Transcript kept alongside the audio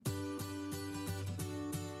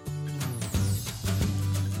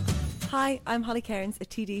Hi, I'm Holly Cairns, a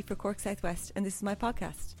TD for Cork Southwest, and this is my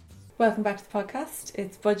podcast. Welcome back to the podcast.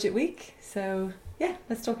 It's budget week, so yeah,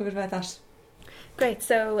 let's talk a bit about that. Great,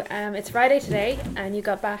 so it's Friday today, and you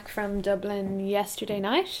got back from Dublin yesterday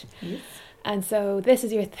night. Yes. And so this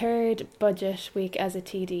is your third budget week as a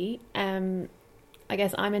TD. I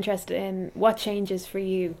guess I'm interested in what changes for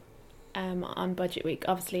you on budget week.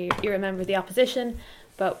 Obviously, you're a member of the opposition,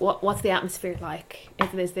 but what's the atmosphere like?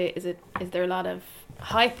 Is there a lot of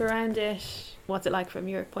hype around it? What's it like from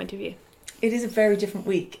your point of view? It is a very different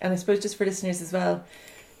week, and I suppose just for listeners as well,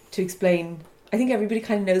 to explain, I think everybody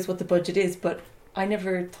kind of knows what the budget is, but I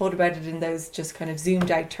never thought about it in those just kind of zoomed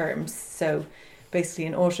out terms. So basically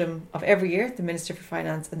in autumn of every year, the Minister for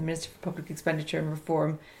Finance and the Minister for Public Expenditure and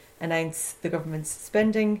Reform announce the government's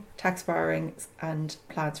spending, tax borrowings and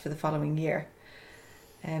plans for the following year.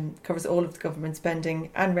 Covers all of the government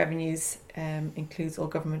spending and revenues, includes all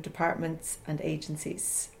government departments and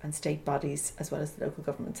agencies and state bodies, as well as the local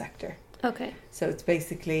government sector. Okay. So it's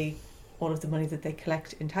basically all of the money that they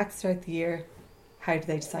collect in tax throughout the year. How do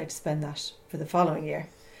they decide to spend that for the following year?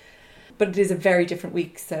 But it is a very different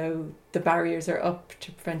week, so the barriers are up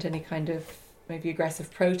to prevent any kind of maybe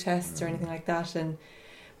aggressive protests or anything like that. And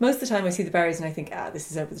most of the time I see the barriers and I think, this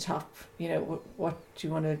is over the top. You know, what do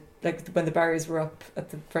you want to... Like when the barriers were up at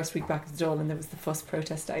the first week back at the Dáil and there was the fuss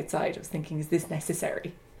protest outside, I was thinking, is this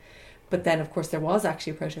necessary? But then, of course, there was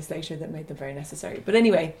actually a protest later that made them very necessary. But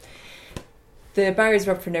anyway, the barriers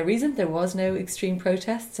were up for no reason. There was no extreme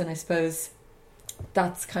protests, and I suppose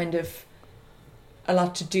that's kind of a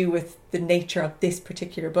lot to do with the nature of this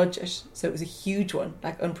particular budget. So it was a huge one,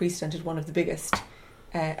 like unprecedented, one of the biggest,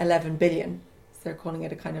 11 billion. So they're calling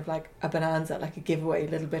it a kind of like a bonanza, like a giveaway a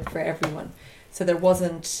little bit for everyone. So there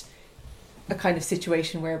wasn't a kind of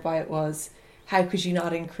situation whereby it was, how could you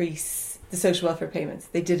not increase the social welfare payments?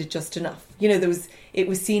 They did it just enough. You know, it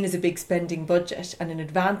was seen as a big spending budget, and in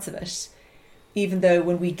advance of it, even though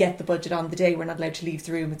when we get the budget on the day, we're not allowed to leave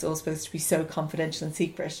the room, it's all supposed to be so confidential and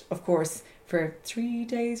secret. Of course, for 3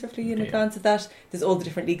 days roughly in advance of that, there's all the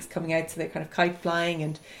different leaks coming out, so they're kind of kite flying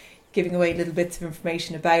and giving away little bits of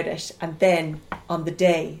information about it. And then on the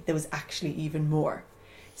day, there was actually even more.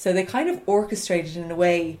 So they kind of orchestrated in a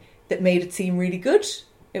way that made it seem really good.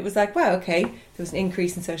 It was like, wow, okay, there was an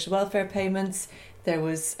increase in social welfare payments, there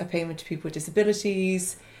was a payment to people with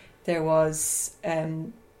disabilities, there was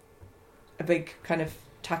a big kind of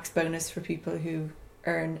tax bonus for people who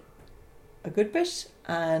earn a good bit,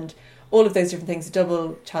 and all of those different things, a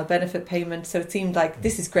double child benefit payment. So it seemed like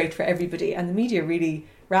this is great for everybody, and the media really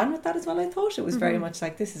ran with that as well. I thought it was very much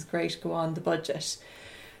like, this is great, go on, the budget.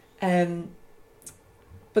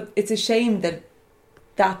 But it's a shame that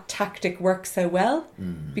that tactic works so well,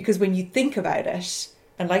 because when you think about it,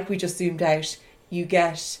 and like we just zoomed out, you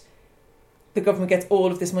get, the government gets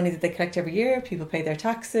all of this money that they collect every year, people pay their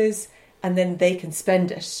taxes, and then they can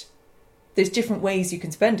spend it. There's different ways you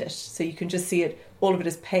can spend it. So you can just see it, all of it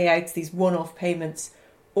as payouts, these one-off payments,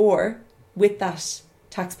 or with that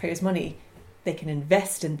taxpayers' money, they can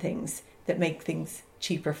invest in things that make things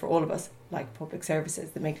cheaper for all of us, like public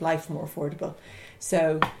services that make life more affordable.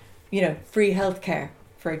 So, you know, free healthcare,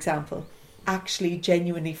 for example, actually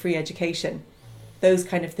genuinely free education, those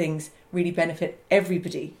kind of things really benefit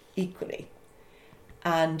everybody equally.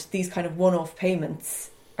 And these kind of one-off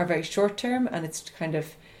payments are very short term, and it's to kind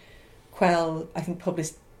of quell, I think, public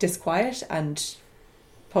disquiet and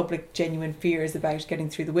public genuine fears about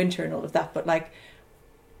getting through the winter and all of that. But like,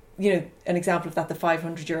 you know, an example of that, the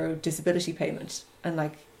 €500 disability payment, and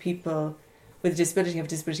like people with a disability have a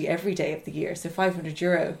disability every day of the year. So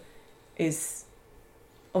 €500 is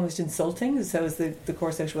almost insulting. So is the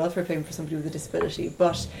core social welfare payment for somebody with a disability.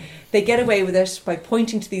 But they get away with it by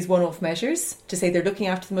pointing to these one-off measures to say they're looking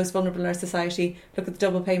after the most vulnerable in our society. Look at the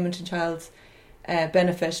double payment in child's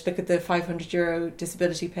benefit. Look at the €500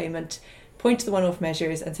 disability payment. Point to the one-off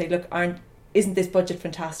measures and say, look, isn't this budget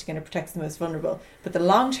fantastic and it protects the most vulnerable? But the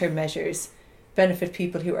long-term measures benefit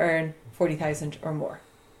people who earn 40,000 or more.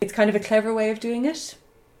 It's kind of a clever way of doing it.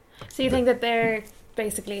 So you think that they're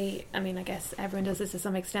basically, I mean, I guess everyone does this to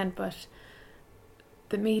some extent, but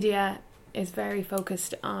the media is very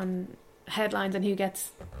focused on headlines and who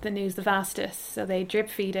gets the news the fastest. So they drip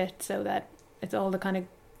feed it so that it's all the kind of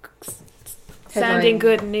sounding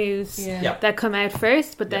good news that come out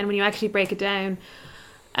first. But then when you actually break it down,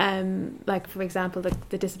 like for example,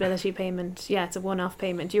 the disability payment, it's a one-off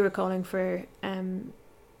payment. You were calling for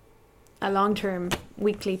a long-term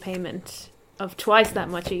weekly payment of twice that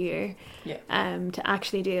much a year, to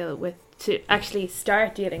actually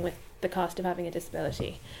start dealing with the cost of having a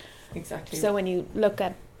disability. Exactly. So when you look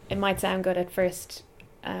at, it might sound good at first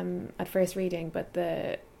reading, but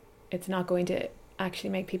it's not going to actually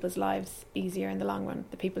make people's lives easier in the long run,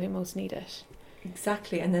 the people who most need it.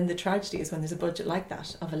 Exactly. And then the tragedy is when there's a budget like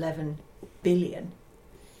that of 11 billion,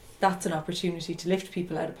 that's an opportunity to lift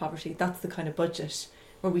people out of poverty. That's the kind of budget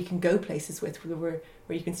where we can go places with, where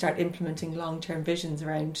you can start implementing long-term visions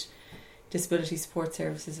around disability support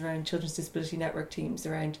services, around children's disability network teams,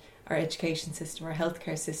 around our education system, our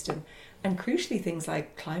healthcare system, and crucially things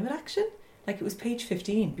like climate action. Like, it was page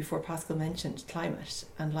 15 before Pascal mentioned climate.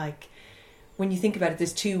 And like, when you think about it,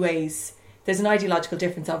 there's two ways. There's an ideological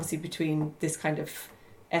difference, obviously, between this kind of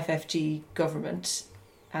FFG government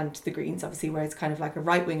and the Greens, obviously, where it's kind of like a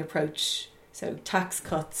right-wing approach. So tax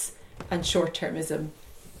cuts and short-termism.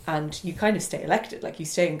 And you kind of stay elected, like you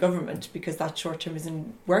stay in government because that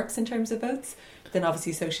short-termism works in terms of votes. Then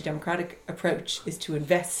obviously social democratic approach is to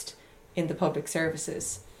invest in the public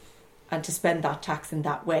services and to spend that tax in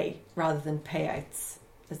that way rather than payouts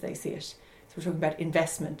as they see it. So we're talking about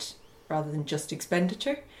investment rather than just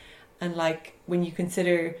expenditure. And like, when you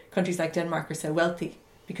consider countries like Denmark are so wealthy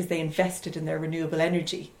because they invested in their renewable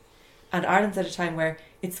energy, and Ireland's at a time where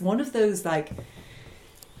it's one of those like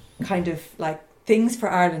kind of like things for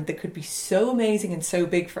Ireland that could be so amazing and so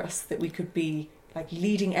big for us that we could be like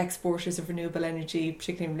leading exporters of renewable energy,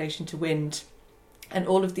 particularly in relation to wind. And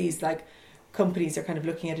all of these like companies are kind of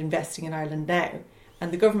looking at investing in Ireland now.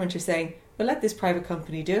 And the government are saying, well, let this private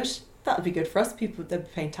company do it. That'll be good for us. People, they'll be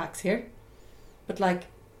paying tax here. But like,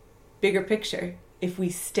 bigger picture, if we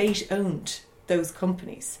state-owned those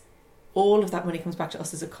companies, all of that money comes back to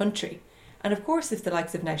us as a country. And of course, if the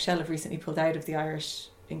likes of now Shell have recently pulled out of the Irish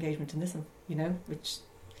engagement in this one, you know, which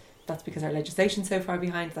that's because our legislation's so far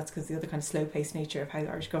behind, that's because the other kind of slow-paced nature of how the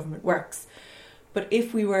Irish government works. But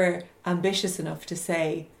if we were ambitious enough to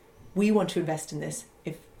say, we want to invest in this,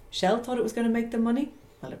 if Shell thought it was going to make them money,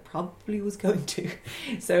 well, it probably was going to.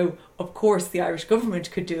 So, of course, the Irish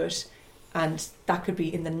government could do it, and that could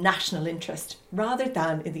be in the national interest rather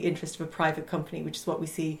than in the interest of a private company, which is what we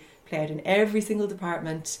see play out in every single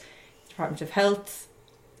department. Department of Health,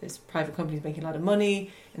 there's private companies making a lot of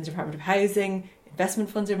money. In the Department of Housing, investment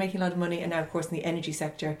funds are making a lot of money. And now, of course, in the energy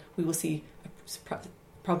sector, we will see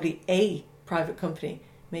probably a private company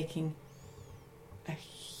making a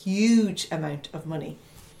huge amount of money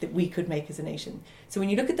that we could make as a nation. So when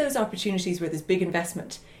you look at those opportunities where there's big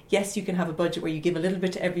investment, yes, you can have a budget where you give a little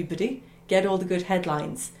bit to everybody, get all the good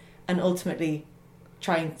headlines, and ultimately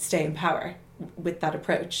try and stay in power with that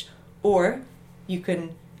approach. Or you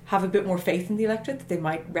can have a bit more faith in the electorate that they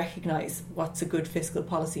might recognise what's a good fiscal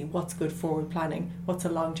policy, what's good forward planning, what's a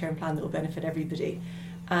long-term plan that will benefit everybody,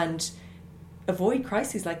 and avoid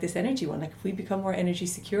crises like this energy one. Like, if we become more energy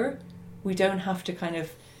secure, we don't have to kind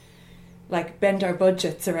of like bend our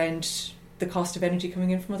budgets around the cost of energy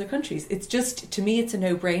coming in from other countries. It's just, to me, it's a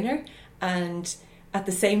no-brainer. And at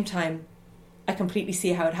the same time, I completely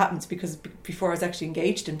see how it happens, because before I was actually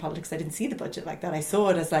engaged in politics, I didn't see the budget like that. I saw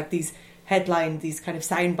it as like these headline, these kind of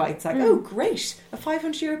sound bites, like, oh, great, a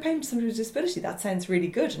 €500 payment to somebody with a disability. That sounds really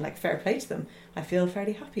good, and like, fair play to them. I feel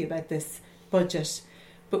fairly happy about this budget.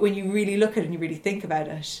 But when you really look at it and you really think about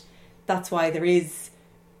it, that's why there is,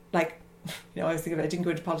 like, you know, I was thinking about, I didn't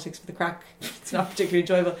go into politics for the crack. It's not particularly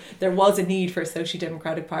enjoyable. There was a need for a social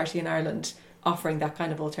democratic party in Ireland offering that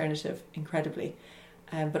kind of alternative, incredibly.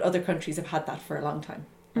 But other countries have had that for a long time.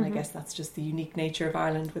 And I guess that's just the unique nature of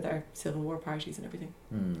Ireland with our civil war parties and everything.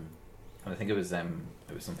 And I think it was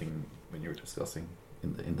something when you were discussing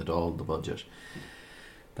in the Dáil, the budget,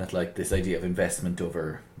 that like this idea of investment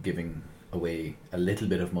over giving away a little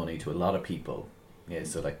bit of money to a lot of people. Yeah,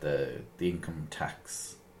 so like the income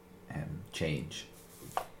tax change,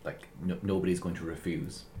 like nobody's going to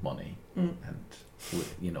refuse money, and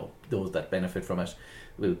you know, those that benefit from it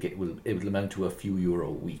it will amount to a few euro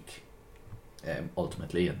a week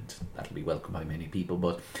ultimately, and that'll be welcomed by many people.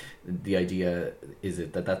 But the idea is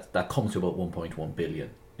that comes to about 1.1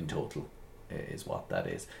 billion in total, is what that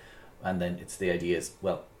is. And then it's the idea is,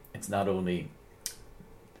 well, it's not only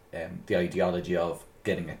the ideology of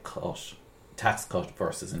getting a tax cut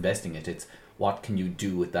versus investing it, it's what can you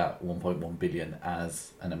do with that 1.1 billion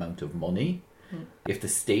as an amount of money. If the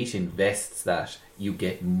state invests that, you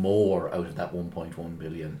get more out of that 1.1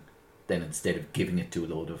 billion than instead of giving it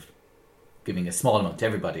to giving a small amount to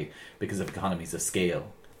everybody, because of economies of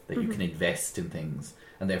scale that you can invest in things.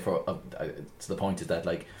 And therefore, to the point is that,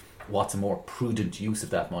 like, what's a more prudent use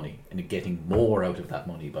of that money, and getting more out of that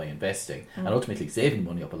money by investing, and ultimately saving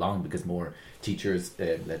money up along, because more teachers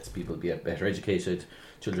lets people be better educated,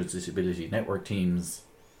 children's disability network teams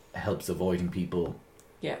helps avoiding people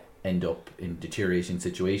end up in deteriorating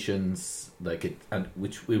situations, like it, and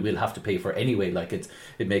which we will have to pay for anyway. Like it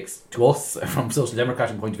makes to us from social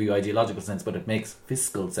democratic point of view ideological sense, but it makes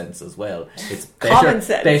fiscal sense as well. It's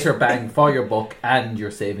better bang for your buck, and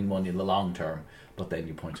you're saving money in the long term. But then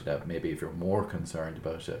you pointed out maybe if you're more concerned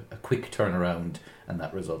about a quick turnaround and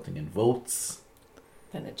that resulting in votes,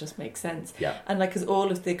 then it just makes sense. Yeah. And like, because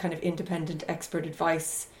all of the kind of independent expert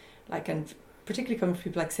advice, like, and particularly coming from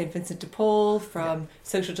people like St. Vincent de Paul, from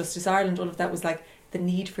Social Justice Ireland, all of that was like the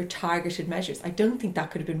need for targeted measures. I don't think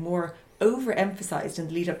that could have been more overemphasised in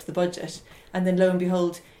the lead up to the budget. And then lo and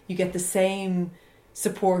behold, you get the same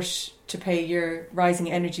support to pay your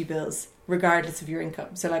rising energy bills regardless of your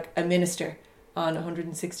income. So like a minister on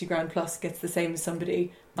 160 grand plus gets the same as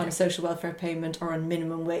somebody on a social welfare payment or on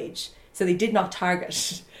minimum wage. So they did not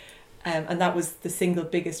target. And that was the single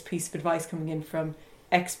biggest piece of advice coming in from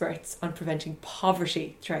experts on preventing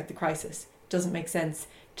poverty throughout the crisis. It doesn't make sense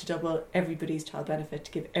to double everybody's child benefit,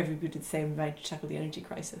 to give everybody the same amount to tackle the energy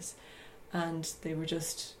crisis. And they were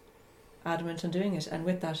just adamant on doing it. And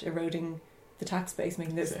with that, eroding the tax base,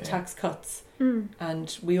 making those tax cuts.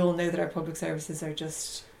 And we all know that our public services are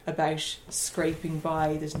just about scraping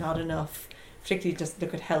by. There's not enough, particularly just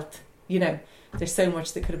look at health. You know, there's so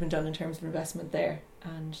much that could have been done in terms of investment there.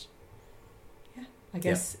 And I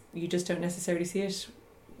guess you just don't necessarily see it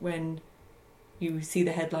when you see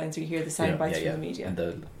the headlines or you hear the sound bites from the media. And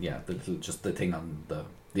the little, just the thing on the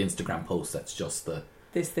Instagram post that's just the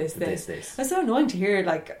this. It's so annoying to hear.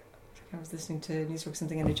 Like, I was listening to Newswork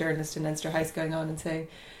something, and a journalist in Leinster House going on and saying,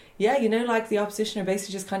 yeah, you know, like the opposition are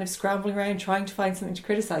basically just kind of scrambling around trying to find something to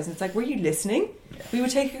criticise. And it's like, were you listening? Yeah. We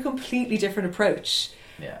would take a completely different approach.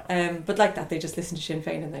 Yeah. But like that, they just listen to Sinn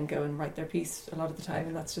Féin and then go and write their piece a lot of the time,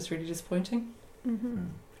 and that's just really disappointing. Mm-hmm.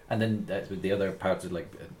 And then the other part of,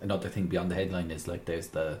 like, another thing beyond the headline is like there's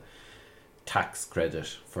the tax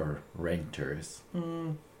credit for renters,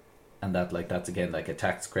 and that, like, that's again like a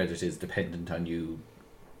tax credit is dependent on you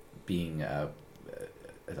being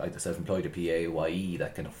either self-employed or PAYE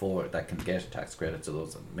that can get a tax credit. So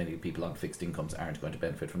those many people on fixed incomes aren't going to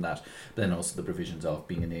benefit from that. But then also the provisions of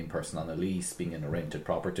being a named person on a lease, being in a rented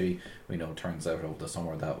property. We know it turns out over the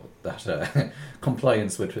summer that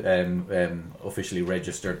compliance with officially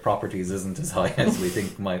registered properties isn't as high as we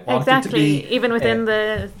think might want it to be. Even within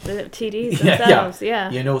the TDs themselves. Yeah.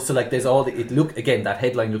 You know, so like there's all that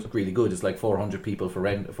headline looked really good. It's like 400 people for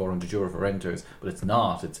rent, 400 euro for renters, but it's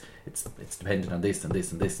not. It's dependent on this and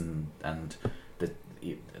this and this and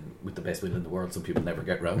with the best will in the world, some people never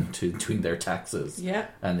get round to doing their taxes. Yeah.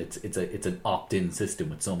 And it's an opt-in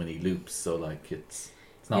system with so many loops. So like it's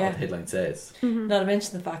not what the headline says. Mm-hmm. Not to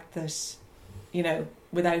mention the fact that, you know,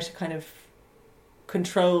 without a kind of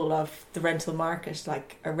control of the rental market,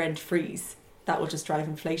 like a rent freeze, that will just drive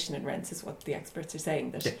inflation in rents, is what the experts are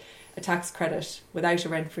saying. That a tax credit without a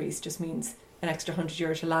rent freeze just means an extra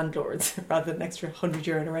 €100 to landlords rather than an extra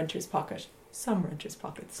 €100 in a renter's pocket. Some renters'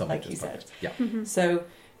 pockets, like you said. Yeah. Mm-hmm. So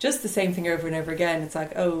just the same thing over and over again. It's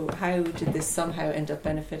like, oh, how did this somehow end up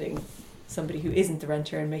benefiting somebody who isn't the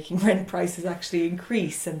renter and making rent prices actually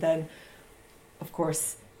increase? And then, of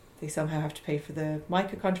course, they somehow have to pay for the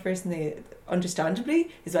MICA controversy. And they,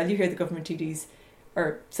 understandably, as well, you hear the government TDs,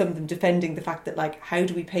 or some of them defending the fact that, like, how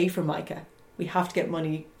do we pay for MICA? We have to get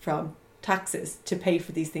money from taxes to pay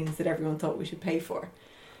for these things that everyone thought we should pay for.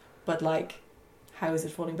 But, like, how is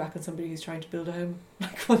it falling back on somebody who's trying to build a home?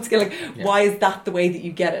 Like, once again, like, why is that the way that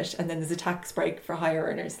you get it? And then there's a tax break for higher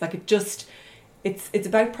earners. Like, it's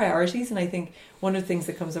about priorities. And I think one of the things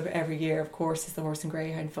that comes up every year, of course, is the horse and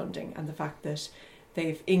greyhound funding, and the fact that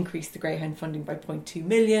they've increased the greyhound funding by 0.2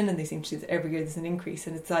 million, and they seem to do that every year there's an increase.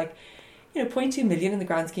 And it's like, you know, 0.2 million in the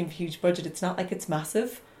grand scheme of a huge budget, it's not like it's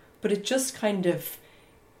massive, but it just kind of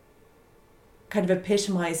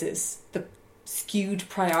epitomises the skewed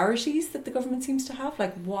priorities that the government seems to have.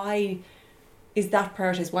 Like, why is that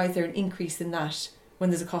prioritised? Why is there an increase in that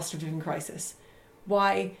when there's a cost of living crisis?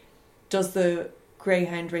 Why does the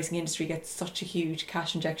greyhound racing industry get such a huge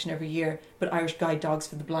cash injection every year, but Irish guide dogs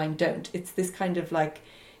for the blind don't? It's this kind of like,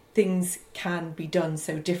 things can be done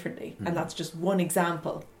so differently, and that's just one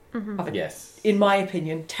example of it. Yes, in my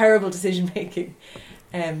opinion, terrible decision making,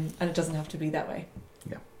 and it doesn't have to be that way.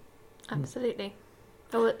 Yeah, absolutely.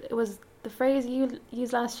 Oh, it was the phrase you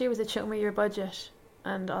used last year, was it show me your budget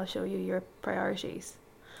and I'll show you your priorities.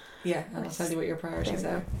 Yeah, and I'll tell you what your priorities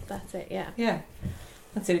are. That's it, yeah. Yeah,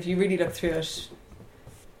 that's it. If you really look through it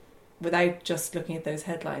without just looking at those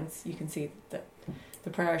headlines, you can see that the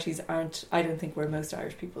priorities aren't, I don't think, where most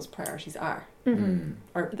Irish people's priorities are. Mm-hmm.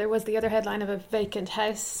 Or there was the other headline of a vacant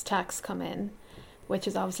house tax come in, which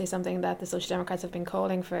is obviously something that the Social Democrats have been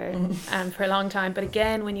calling for a long time. But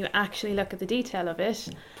again, when you actually look at the detail of it,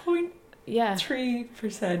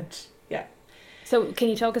 0.3%. Yeah. So can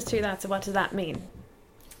you talk us through that? So what does that mean?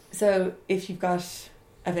 So if you've got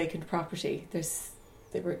a vacant property, they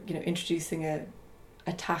were introducing a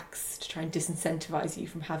tax to try and disincentivise you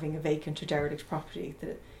from having a vacant or derelict property.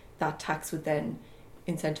 That tax would then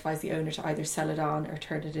incentivise the owner to either sell it on or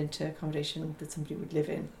turn it into accommodation that somebody would live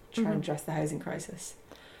in, try and address the housing crisis.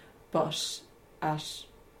 But at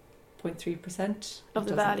 0.3% of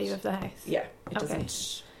the value of the house. Yeah, it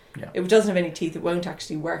doesn't. Yeah. It doesn't have any teeth. It won't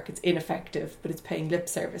actually work. It's ineffective, but it's paying lip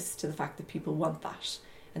service to the fact that people want that,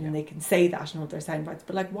 and then they can say that and all their sound bites.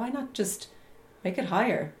 But like, why not just make it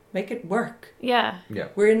higher, make it work? Yeah.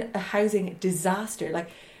 We're in a housing disaster. Like,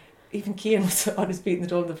 even Cian was on his beat in the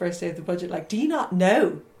Dáil on the first day of the budget. Like, do you not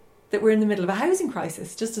know that we're in the middle of a housing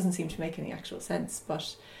crisis? It just doesn't seem to make any actual sense.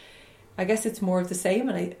 But I guess it's more of the same,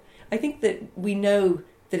 and I think that we know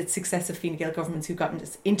that it's successive Fine Gael governments who've gotten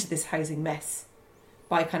us into this housing mess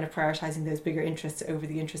by kind of prioritising those bigger interests over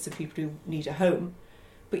the interests of people who need a home.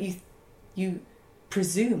 But you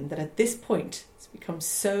presume that at this point it's become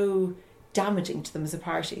so damaging to them as a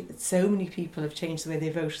party, that so many people have changed the way they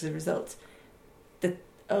vote as a result, that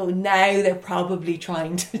now they're probably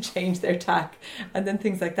trying to change their tack, and then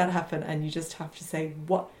things like that happen, and you just have to say,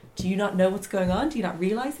 what, do you not know what's going on? Do you not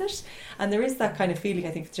realise it? And there is that kind of feeling,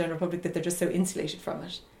 I think, for the general public, that they're just so insulated from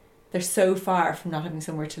it. They're so far from not having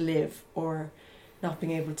somewhere to live or not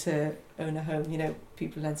being able to own a home.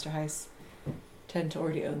 People in Leinster House tend to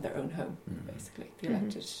already own their own home, basically, the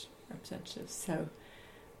elected representatives. So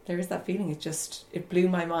there is that feeling. It blew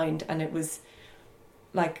my mind, and it was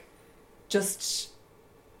like just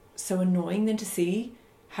so annoying then to see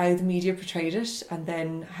how the media portrayed it, and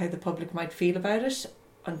then how the public might feel about it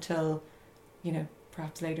until,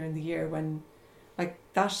 perhaps later in the year, when like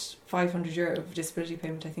that €500 of disability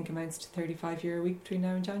payment, I think, amounts to €35 a week between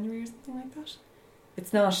now and January or something like that.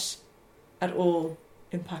 It's not at all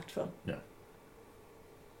impactful.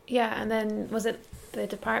 Yeah, and then was it the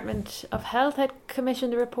Department of Health had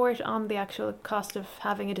commissioned a report on the actual cost of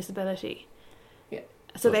having a disability? Yeah.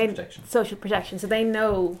 So Social protection. Social protection. So they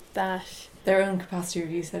know that their own capacity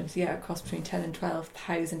review said, it cost between 10 and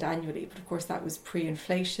 12,000 annually. But of course, that was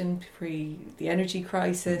pre-inflation, pre the energy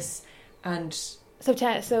crisis, and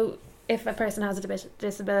so if a person has a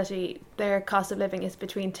disability, their cost of living is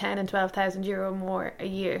between 10 and 12,000 euro more a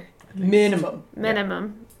year. Minimum.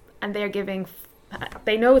 And they're giving.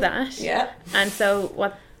 They know that. Yeah. And so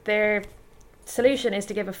what their solution is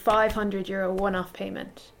to give a €500 one-off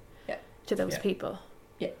payment to those people.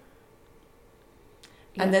 Yeah.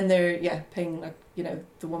 And then they're paying the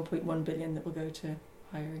 1.1 billion that will go to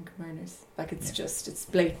higher income earners. Like, it's it's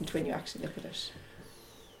blatant when you actually look at it.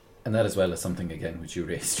 And that, as well as something again which you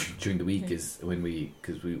raised during the week, is when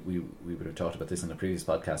because we would have talked about this in a previous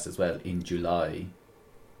podcast as well. In July,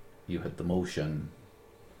 you had the motion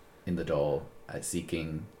in the Dáil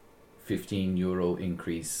seeking €15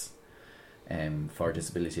 increase for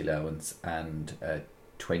disability allowance, and a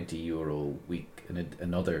 €20 week, and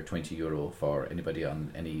another €20 for anybody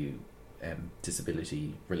on any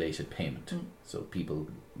disability related payment. So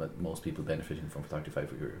most people benefiting from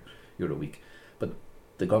 €35 a week. But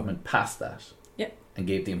the government passed that and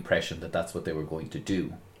gave the impression that that's what they were going to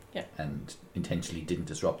do, and intentionally didn't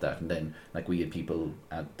disrupt that. And then, like, we had people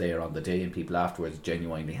there on the day and people afterwards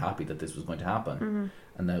genuinely happy that this was going to happen.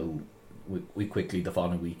 And now we quickly, the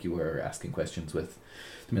following week, you were asking questions with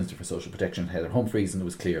the Minister for Social Protection, Heather Humphreys, and it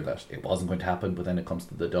was clear that it wasn't going to happen. But then it comes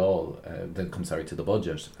to the Dáil, to the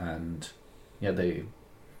budget, and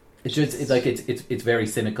it's very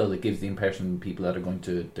cynical. It gives the impression people that they're going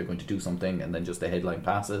to do something, and then just the headline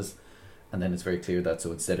passes, and then it's very clear that,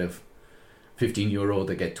 so instead of €15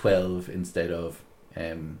 they get 12 instead of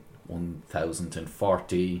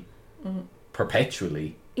 1,040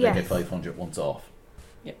 perpetually. They get 500 once off.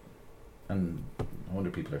 And I wonder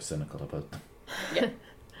people are cynical about them.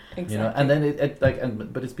 Exactly. And then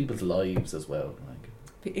but it's people's lives as well.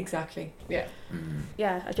 Exactly.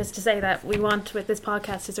 Just to say that we want, with this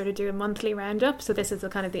podcast, to sort of do a monthly roundup. So this is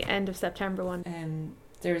the end of September one.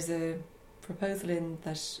 There's a proposal in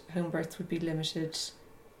that home births would be limited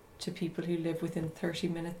to people who live within 30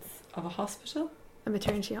 minutes of a hospital. A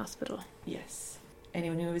maternity hospital. Yes.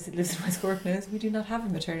 Anyone who lives in West Cork knows we do not have a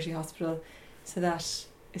maternity hospital, so that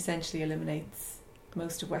essentially eliminates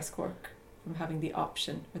most of West Cork from having the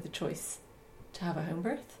option or the choice to have a home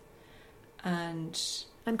birth. And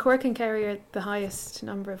Cork and Kerry are the highest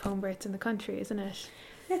number of home births in the country, isn't it?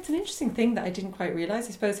 Yeah, it's an interesting thing that I didn't quite realise.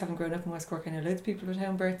 I suppose, having grown up in West Cork, I know loads of people with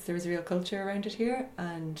home births. There is a real culture around it here,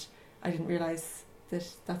 and I didn't realise that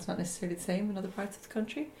that's not necessarily the same in other parts of the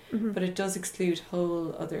country, Mhm. but it does exclude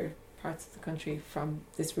whole other parts of the country from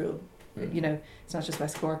this rule. You know, it's not just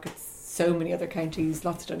West Cork, it's so many other counties,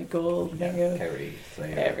 lots of Donegal, Mayo, Kerry,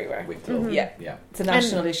 Clare, everywhere. Wicklow. Mhm. Yeah, it's a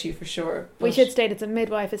national issue for sure. We but- should state it's a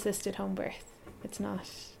midwife assisted home birth. It's not.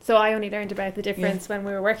 So I only learned about the difference when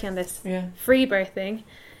we were working on this. Yeah. Free birthing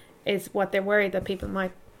is what they're worried that people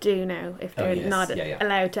might do now if Oh, they're yes. not Yeah.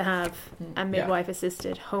 allowed to have Mm. a midwife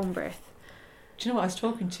assisted home birth. Do you know what? I was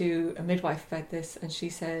talking to a midwife about this, and she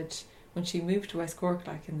said when she moved to West Cork,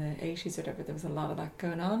 like in the 80s or whatever, there was a lot of that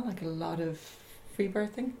going on, like a lot of free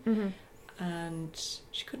birthing, Mm-hmm. and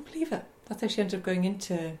she couldn't believe it. That's how she ended up going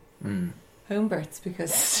into Mm. home births,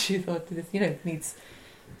 because she thought that it needs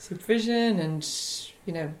supervision and,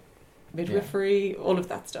 you know, midwifery, all of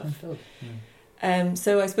that stuff.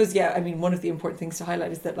 So I suppose, one of the important things to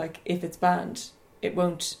highlight is that, like, if it's banned, it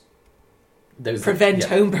won't prevent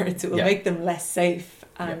home births. It will make them less safe,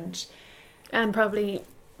 and And probably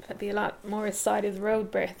be a lot more side of the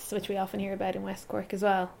road births, which we often hear about in West Cork as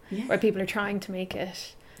well, where people are trying to make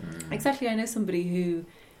it. Exactly. I know somebody who,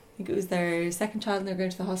 I think it was their second child, and they're going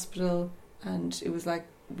to the hospital, and it was like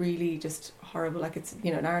really just horrible. Like, it's,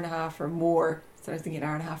 you know, an hour and a half or more. So I was thinking an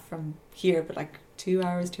hour and a half from here, but like 2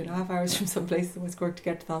 hours, 2.5 hours from some place in West Cork to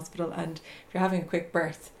get to the hospital. And if you're having a quick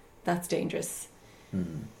birth, that's dangerous.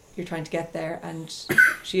 Mm. You're trying to get there, and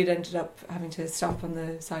she had ended up having to stop on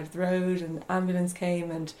the side of the road, and the ambulance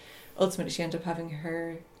came, and ultimately she ended up having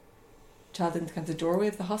her child in the kind of the doorway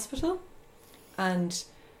of the hospital. And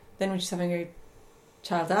then when she's having her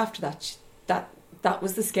child after that, that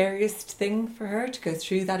was the scariest thing for her, to go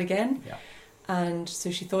through that again. Yeah. And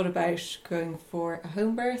so she thought about going for a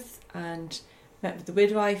home birth and met with the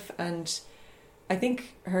midwife, and I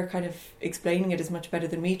think her kind of explaining it is much better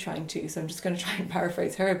than me trying to, so I'm just going to try and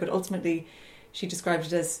paraphrase her. But ultimately, she described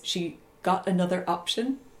it as she got another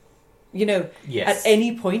option. You know, Yes. at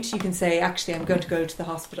any point you can say, actually, I'm going to go to the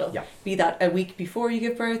hospital. Yeah. Be that a week before you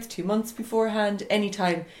give birth, 2 months beforehand, any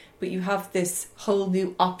time. But you have this whole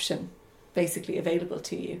new option basically available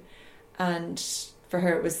to you. And for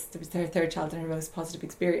her, it was her third child and her most positive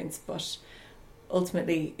experience. But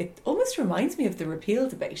ultimately, it almost reminds me of the repeal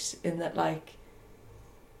debate, in that, like,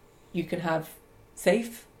 you can have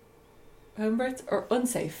safe home births or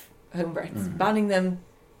unsafe home births. Mhm. Banning them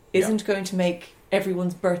isn't going to make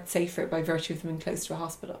everyone's birth safer by virtue of them being close to a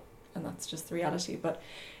hospital. And that's just the reality. But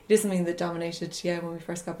it is something that dominated, when we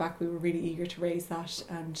first got back, we were really eager to raise that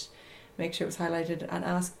and make sure it was highlighted and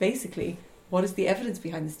ask, basically, what is the evidence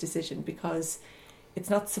behind this decision? Because it's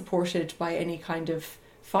not supported by any kind of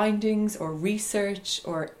findings or research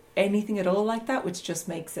or anything at all like that, which just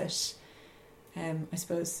makes it, I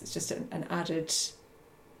suppose, it's just an added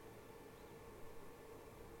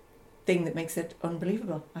thing that makes it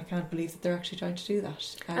unbelievable. I can't believe that they're actually trying to do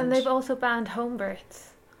that. And they've also banned home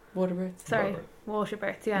births. water births. Sorry, water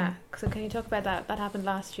births, yeah. So can you talk about that? That happened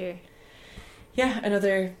last year. Yeah,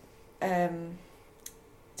 another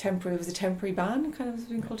temporary. It was a temporary ban, kind of was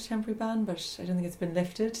being called a temporary ban, but I don't think it's been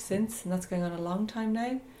lifted since, and that's going on a long time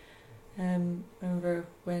now. I remember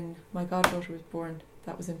when my goddaughter was born,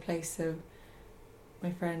 that was in place. So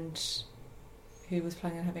my friend, who was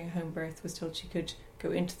planning on having a home birth, was told she could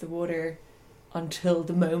go into the water until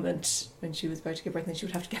the moment when she was about to give birth, and then she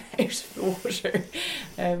would have to get out of the water.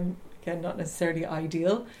 Again, not necessarily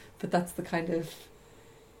ideal, but that's the kind of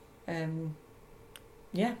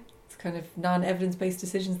it's kind of non-evidence-based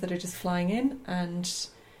decisions that are just flying in and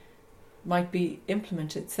might be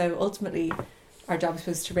implemented. So ultimately, our job is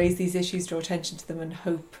supposed to raise these issues, draw attention to them, and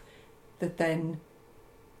hope that then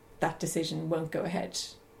that decision won't go ahead.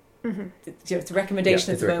 Mm-hmm. It's a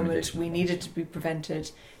recommendation it's at a the moment. recommendation. We need it to be prevented.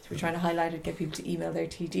 So we're trying to highlight it, get people to email their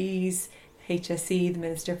TDs, HSE, the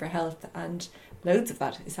Minister for Health, and loads of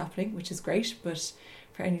that is happening, which is great. But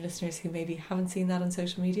for any listeners who maybe haven't seen that on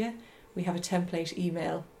social media, we have a template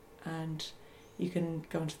email, and you can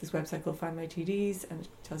go onto this website called Find My TDs, and it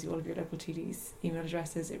tells you all of your local TDs email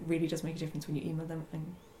addresses. It really does make a difference when you email them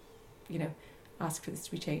and, ask for this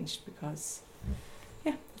to be changed, because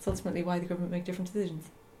that's ultimately why the government make different decisions.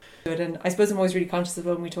 And I suppose I'm always really conscious of,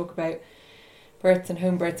 when we talk about births and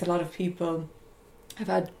home births, a lot of people have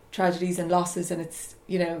had tragedies and losses, and it's,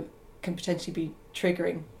 can potentially be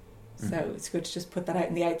triggering. So it's good to just put that out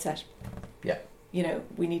in the outset. Yeah.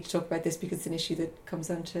 We need to talk about this because it's an issue that comes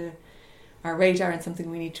onto our radar and something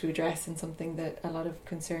we need to address, and something that a lot of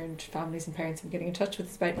concerned families and parents have been getting in touch with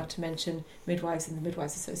us about, not to mention midwives and the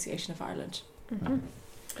Midwives Association of Ireland. Mm-hmm.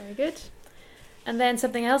 Very good. And then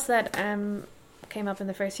something else that came up in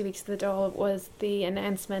the first few weeks of the Dáil was the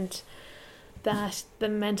announcement that the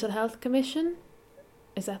Mental Health Commission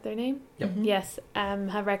is that their name? Yep. Mhm. Yes,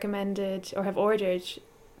 have recommended or have ordered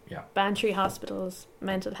Yeah. Bantry Hospital's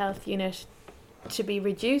mental health unit to be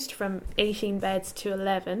reduced from 18 beds to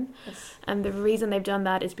 11. Yes. And the reason they've done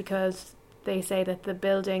that is because they say that the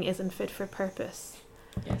building isn't fit for purpose.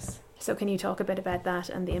 Yes. So can you talk a bit about that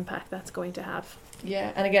and the impact that's going to have?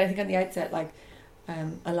 Yeah, and again, I think on the outset, like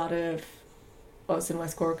a lot of us in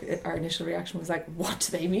West Cork, our initial reaction was like, what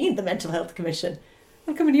do they mean, the Mental Health Commission?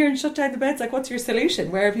 Well, come in here and shut down the beds. Like, what's your solution?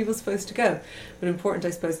 Where are people supposed to go? But important, I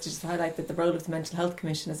suppose, to just highlight that the role of the Mental Health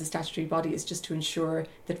Commission as a statutory body is just to ensure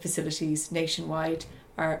that facilities nationwide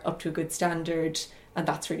are up to a good standard, and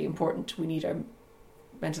that's really important. We need our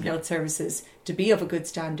mental health services to be of a good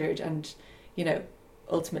standard, and, you know,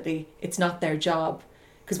 ultimately, it's not their job.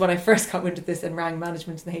 Because when I first got into this and rang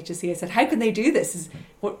management in the HSE, I said, how can they do this?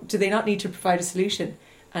 What, do they not need to provide a solution?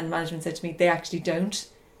 And management said to me, they actually don't.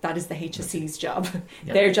 That is the HSE's job.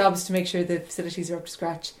 Yeah. Their job is to make sure the facilities are up to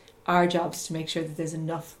scratch. Our job is to make sure that there's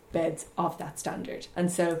enough beds of that standard.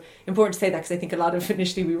 And so, important to say that, because I think a lot of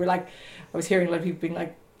initially we were like, I was hearing a lot of people being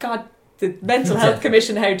like, God, the Mental Health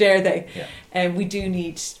Commission, how dare they? Yeah. And we do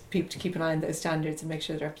need people to keep an eye on those standards and make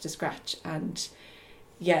sure they're up to scratch. And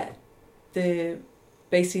yeah,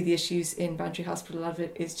 basically the issues in Bantry Hospital, a lot of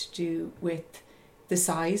it is to do with the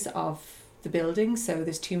size of the building. So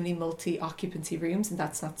there's too many multi-occupancy rooms, and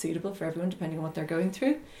that's not suitable for everyone depending on what they're going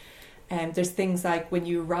through. And there's things like when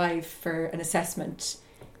you arrive for an assessment,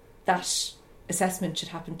 that assessment should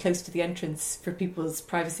happen close to the entrance for people's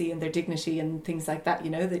privacy and their dignity and things like that, you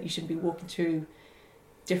know, that you shouldn't be walking through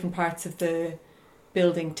different parts of the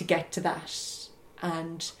building to get to that.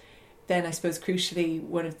 And then I suppose crucially,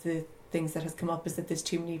 one of the things that has come up is that there's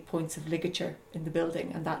too many points of ligature in the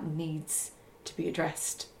building, and that needs to be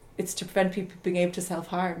addressed. It's to prevent people being able to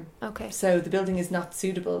self-harm. Okay. So the building is not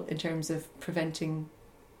suitable in terms of preventing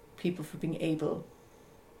people from being able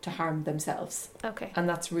to harm themselves. Okay. And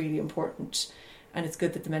that's really important. And it's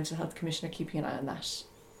good that the Mental Health Commission are keeping an eye on that.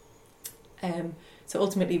 So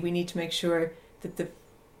ultimately we need to make sure that the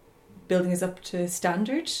building is up to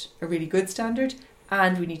standard, a really good standard,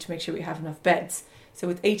 and we need to make sure we have enough beds. So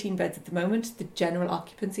with 18 beds at the moment, the general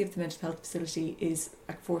occupancy of the mental health facility is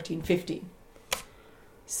at 14-15.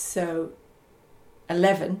 So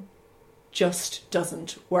 11 just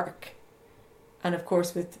doesn't work. And of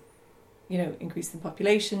course with, you know, increase in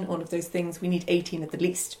population, all of those things, we need 18 at the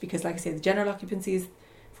least, because like I say, the general occupancy is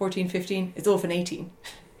 14-15, it's often 18.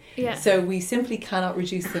 Yeah. So we simply cannot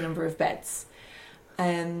reduce the number of beds.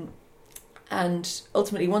 And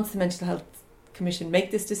ultimately, once the Mental Health Commission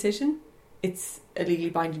make this decision, it's a legally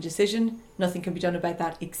binding decision. Nothing can be done about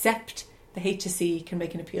that except the HSE can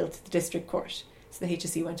make an appeal to the district court. So the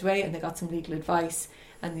HSE went away and they got some legal advice,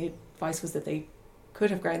 and the advice was that they could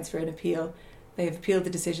have grounds for an appeal. They have appealed the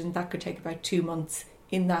decision. That could take about 2 months.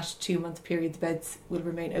 In that 2-month period, the beds will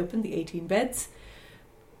remain open, the 18 beds.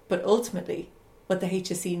 But ultimately, what the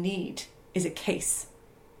HSE need is a case.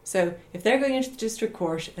 So if they're going into the district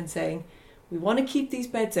court and saying, we want to keep these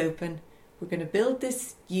beds open, we're going to build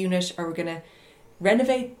this unit, or we're going to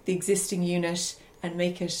renovate the existing unit and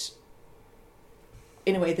make it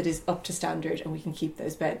in a way that is up to standard and we can keep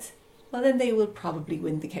those beds, well then they will probably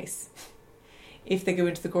win the case. If they go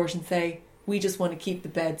into the court and say, we just want to keep the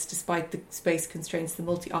beds despite the space constraints, the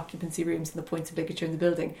multi-occupancy rooms and the points of ligature in the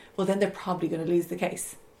building, well then they're probably going to lose the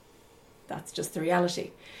case. That's just the reality.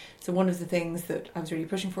 So one of the things that I was really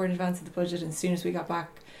pushing for in advance of the budget, and as soon as we got back,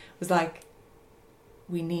 was like,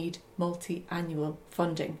 we need multi-annual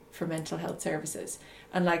funding for mental health services.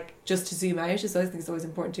 And like, just to zoom out, as I think it's always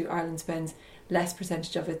important to, Ireland spends less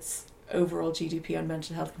percentage of its overall GDP on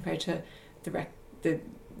mental health compared to the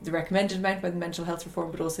recommended amount by the mental health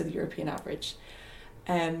reform, but also the European average.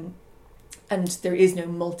 And there is no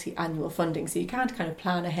multi-annual funding, so you can't kind of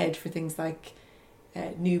plan ahead for things like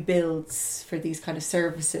new builds for these kind of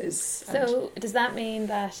services. So does that mean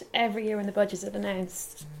that every year when the budget is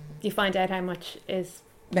announced, you find out how much is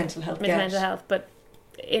mental health mental health, but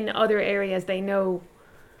in other areas they know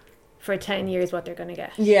for 10 years what they're going to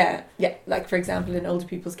get? Yeah. Like for example, in older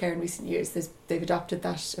people's care in recent years, they've adopted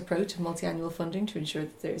that approach of multi-annual funding to ensure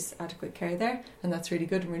that there's adequate care there, and that's really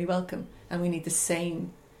good and really welcome. And we need the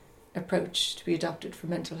same approach to be adopted for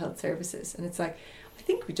mental health services. And it's like, I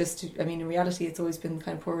think in reality, it's always been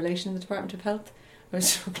kind of poor relation in the Department of Health. I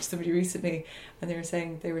was talking to somebody recently, and they were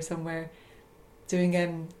saying they were somewhere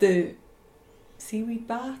doing the seaweed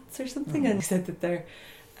baths or something, and they said that their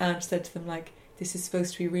aunt said to them, like, this is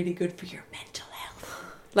supposed to be really good for your mental health.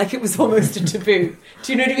 Like, it was almost a taboo.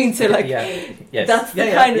 Do you know what I mean? So like, yes. That's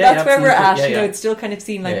the kind of, that's where we're at. Yeah, you know, it's still kind of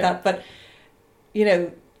seen like that. But, you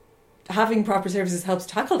know, having proper services helps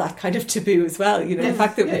tackle that kind of taboo as well. You know, the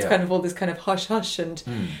fact that it's kind of all this kind of hush hush and,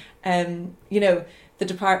 you know, the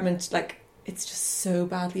department, like, it's just so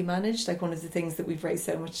badly managed. Like, one of the things that we've raised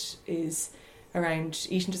so much is around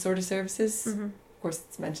eating disorder services. Of course,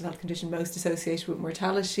 it's a mental health condition most associated with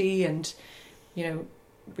mortality and, you know,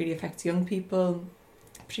 really affects young people,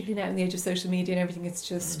 particularly now in the age of social media and everything. It's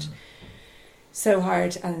just so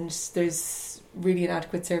hard, and there's really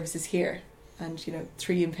inadequate services here. And, you know,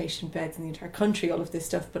 3 inpatient beds in the entire country, all of this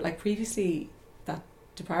stuff. But, like, previously, that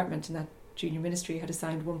department and that junior ministry had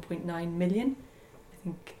assigned 1.9 million, I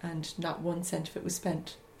think, and not 1 cent of it was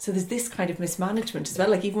spent. So there's this kind of mismanagement as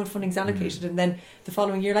well. Like, even when funding's allocated, and then the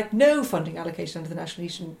following year, like, no funding allocated under the National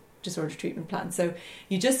Eating Disorder Treatment Plan. So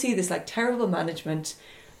you just see this, like, terrible management,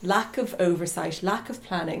 lack of oversight, lack of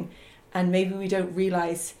planning, and maybe we don't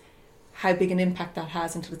realise how big an impact that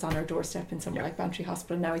has until it's on our doorstep in somewhere like Bantry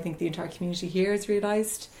Hospital. Now I think the entire community here has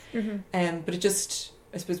realised. But it just,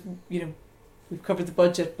 I suppose, you know, we've covered the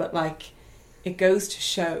budget, but, like, it goes to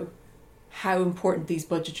show how important these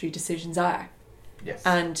budgetary decisions are. Yes.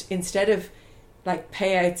 And instead of, like,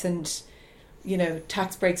 payouts and, you know,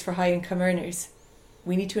 tax breaks for high income earners,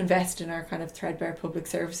 we need to invest in our kind of threadbare public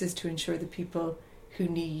services to ensure that people who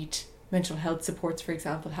need mental health supports, for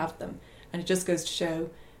example, have them. And it just goes to show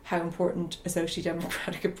how important a socially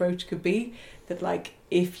democratic approach could be, that, like,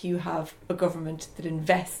 if you have a government that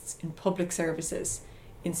invests in public services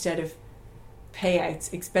instead of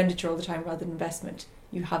payouts, expenditure all the time rather than investment,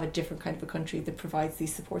 you have a different kind of a country that provides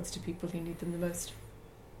these supports to people who need them the most.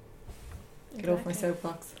 Get off my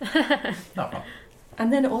soapbox. No.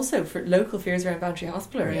 And then also for local fears around Bantry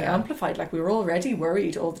Hospital are amplified. Like, we were already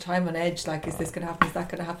worried all the time on edge, like, is this going to happen, is that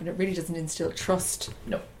going to happen? It really doesn't instill trust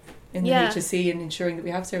in the HSE and ensuring that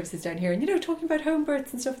we have services down here. And, you know, talking about home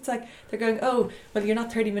births and stuff, it's like they're going, oh, well, you're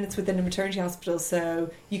not 30 minutes within a maternity hospital, so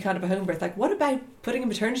you can't have a home birth. Like, what about putting a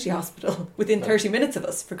maternity hospital within 30 minutes of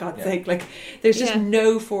us, for God's sake? Like, there's just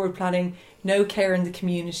no forward planning, no care in the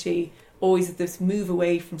community, always this move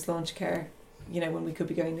away from sláinte care, you know, when we could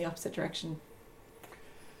be going the opposite direction.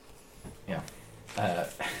 A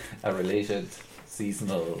related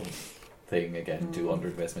seasonal thing, again, to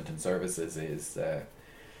underinvestment in services is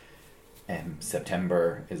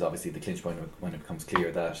September is obviously the clinch point when it becomes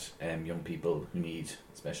clear that young people who need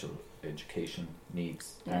special education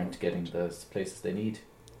needs aren't getting the places they need.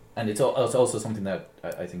 And it's also something that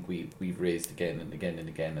I think we've raised again and again and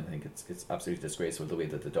again, and I think it's absolutely disgraceful the way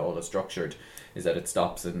that the Dáil is structured, is that it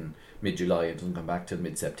stops in mid-July and doesn't come back till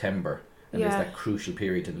mid-September. And there's that crucial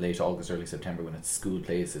period in late August, early September when it's school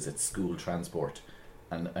places, it's school transport.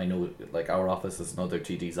 And I know, like, our offices and other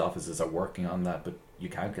TD's offices are working on that, but you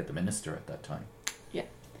can't get the minister at that time. Yeah.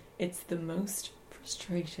 It's the most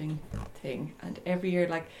frustrating thing. And every year,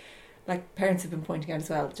 like parents have been pointing out as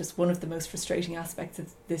well, just one of the most frustrating aspects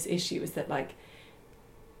of this issue is that, like,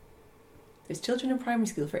 there's children in primary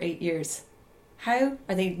school for 8 years. How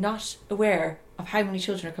are they not aware of how many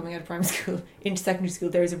children are coming out of primary school into secondary school?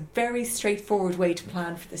 There is a very straightforward way to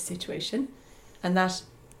plan for this situation, and that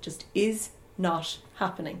just is not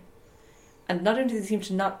happening. And not only do they seem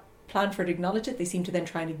to not plan for it, acknowledge it, they seem to then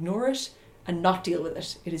try and ignore it and not deal with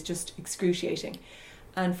it. It is just excruciating.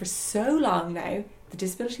 And for so long now, the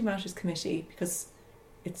Disability Matters Committee, because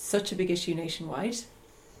it's such a big issue nationwide,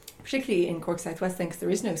 particularly in Cork South West, because there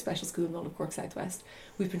is no special school in all of Cork South West,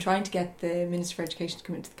 we've been trying to get the Minister for Education to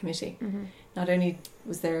come into the committee. Not only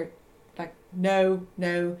was there, like, no,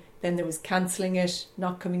 then there was cancelling it,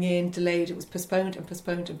 not coming in, delayed, it was postponed and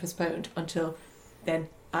postponed and postponed until then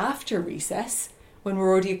after recess, when we're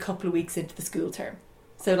already a couple of weeks into the school term.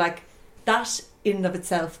 So, like, that in and of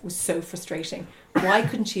itself was so frustrating. Why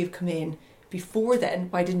couldn't she have come in before then?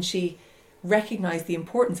 Why didn't she recognise the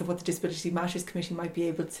importance of what the Disability Matters Committee might be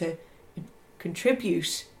able to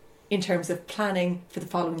contribute in terms of planning for the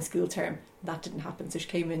following school term? That didn't happen. So she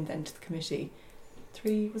came in then to the committee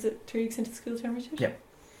 3 weeks into the school term, Richard? Yeah.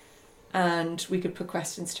 And we could put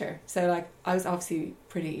questions to her. So, like, I was obviously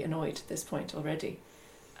pretty annoyed at this point already,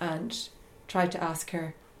 and tried to ask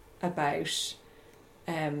her about,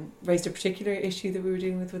 raised a particular issue that we were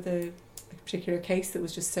dealing with a particular case that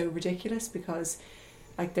was just so ridiculous, because,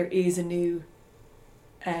 like, there is a new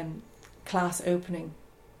class opening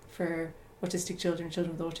for autistic children and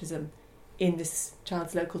children with autism in this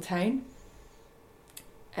child's local town.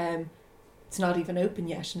 It's not even open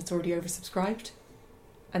yet, and it's already oversubscribed.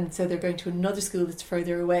 And so they're going to another school that's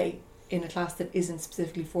further away in a class that isn't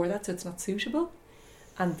specifically for that, so it's not suitable.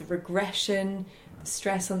 And the regression, the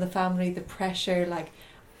stress on the family, the pressure, like,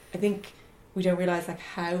 I think we don't realise like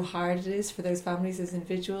how hard it is for those families as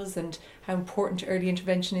individuals and how important early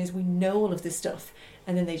intervention is. We know all of this stuff,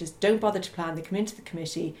 and then they just don't bother to plan. They come into the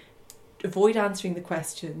committee, avoid answering the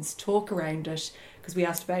questions, talk around it, because we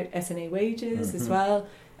asked about SNA wages as well.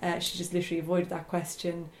 She just literally avoided that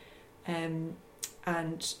question. And I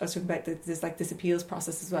was talking about there's like this appeals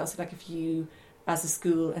process as well. So like if you, as a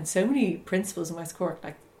school, and so many principals in West Cork,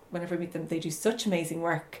 like whenever I meet them, they do such amazing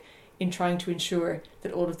work in trying to ensure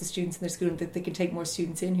that all of the students in their school, that they can take more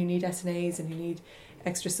students in who need SNAs and who need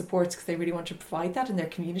extra supports, because they really want to provide that in their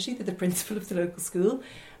community. They're the principal of the local school.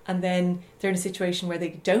 And then they're in a situation where they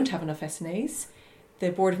don't have enough SNAs. The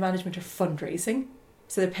board of management are fundraising,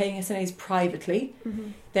 so they're paying SNAs privately.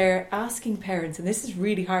 They're asking parents, and this is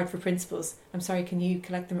really hard for principals, I'm sorry, can you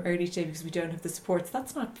collect them early today because we don't have the supports?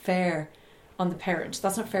 That's not fair on the parent,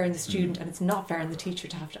 that's not fair on the student, and it's not fair on the teacher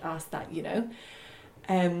to have to ask that, you know.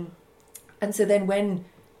 And so then when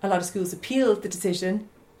a lot of schools appeal the decision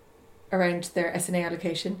around their SNA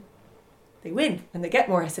allocation, they win and they get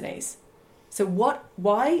more SNAs. So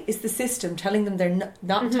why is the system telling them they're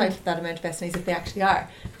not entitled to that amount of SNAs if they actually are?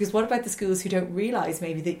 Because what about the schools who don't realise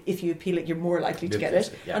maybe that if you appeal it, you're more likely to get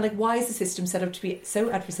it? Yeah. And like, why is the system set up to be so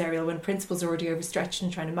adversarial when principals are already overstretched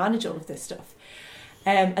and trying to manage all of this stuff?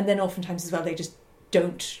 And then oftentimes as well, they just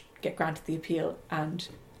don't get granted the appeal, and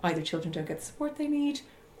either children don't get the support they need,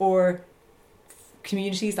 or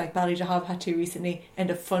communities like Ballydehob had to recently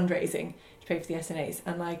end up fundraising to pay for the SNAs.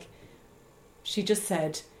 And like, she just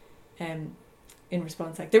said, in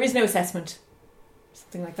response, like, there is no assessment,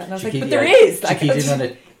 something like that. And I was like, but there is, like, she keyed in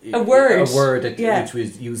on a word which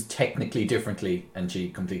was used technically differently, and she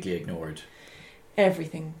completely ignored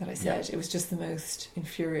everything that I said. It was just the most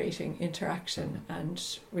infuriating interaction, and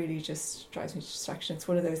really just drives me to distraction. It's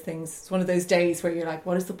one of those things, it's one of those days where you're like,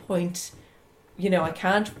 what is the point? You know, I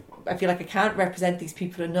feel like I can't represent these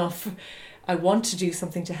people enough. I want to do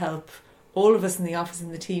something to help. All of us in the office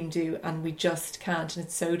and the team do, and we just can't, and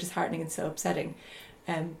it's so disheartening and so upsetting.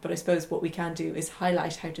 But I suppose what we can do is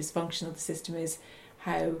highlight how dysfunctional the system is,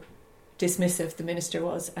 how dismissive the minister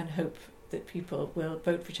was, and hope that people will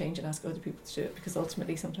vote for change and ask other people to do it, because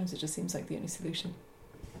ultimately sometimes it just seems like the only solution.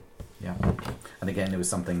 Yeah, and again, it was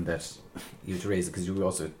something that you had to raise, because you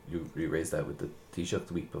raised that with the Taoiseach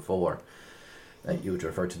the week before. You would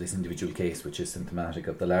refer to this individual case, which is symptomatic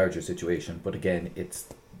of the larger situation. But again, it's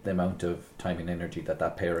the amount of time and energy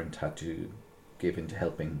that parent had to give into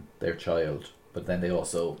helping their child. But then they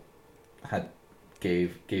also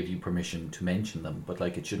gave you permission to mention them. But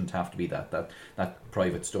like, it shouldn't have to be that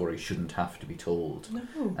private story shouldn't have to be told. No.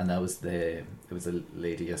 And that was there was a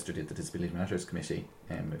lady yesterday at the Disability Matters Committee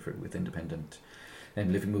with Independent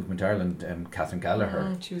Living Movement Ireland, Catherine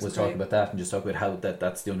Gallagher, was talking about that, and just talking about how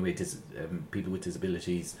that's the only way people with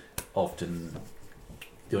disabilities often,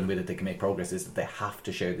 the only way that they can make progress is that they have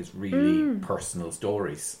to share these really personal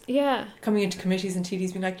stories. Yeah. Coming into committees and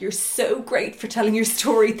TDs being like, you're so great for telling your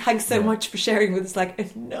story, thanks so much for sharing with us. Like,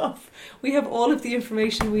 enough. We have all of the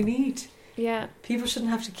information we need. Yeah. People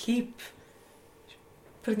shouldn't have to keep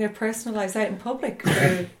putting their personal lives out in public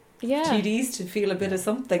for TDs to feel a bit of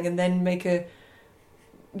something, and then make the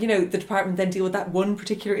department then deal with that one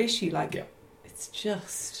particular issue. Like, it's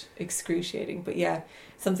just excruciating. But yeah,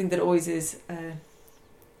 something that always is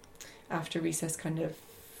after recess kind of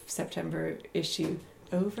September issue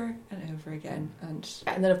over and over again. And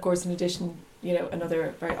then of course, in addition,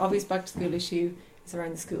 another very obvious back to school issue is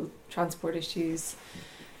around the school transport issues.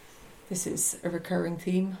 This is a recurring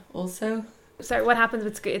theme also. So what happens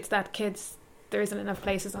with it's that kids, there isn't enough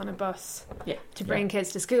places on a bus to bring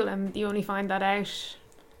kids to school, and you only find that out.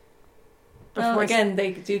 Well, again,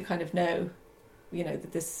 they do kind of know,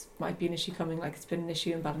 that this might be an issue coming. Like, it's been an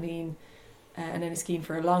issue in Ballineen and in Enniskeane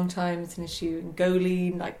for a long time. It's an issue in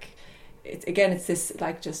Goleen. Like, it's this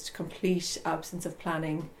like just complete absence of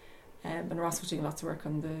planning. And Ross was doing lots of work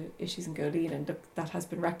on the issues in Goleen, and that has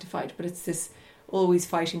been rectified. But it's this always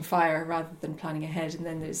fighting fire rather than planning ahead. And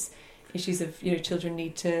then there's issues of children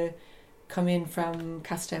need to come in from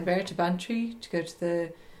Castletonbere to Bantry to go to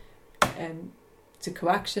the to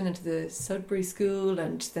Coaction and to the Sudbury school,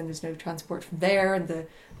 and then there's no transport from there, and the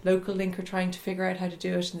local link are trying to figure out how to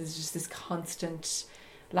do it, and there's just this constant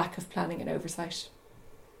lack of planning and oversight.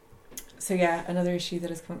 So yeah, another issue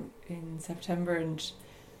that has come in September, and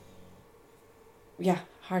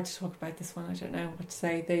hard to talk about this one. I don't know what to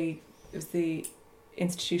say. It was the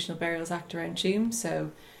Institutional Burials Act around Tuam,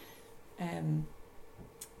 so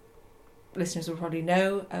listeners will probably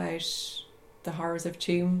know about the horrors of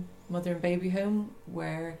Tuam Mother and Baby Home,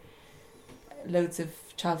 where loads of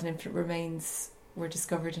child and infant remains were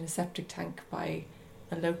discovered in a septic tank by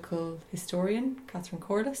a local historian, Catherine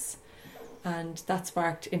Corliss, and that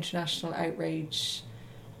sparked international outrage.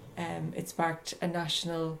 It sparked a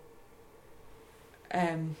national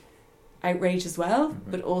outrage as well,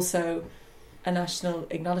 but also a national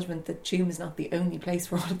acknowledgement that Tuam is not the only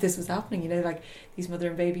place where all of this was happening. You know, like these mother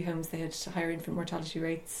and baby homes, they had higher infant mortality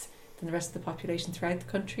rates than the rest of the population throughout the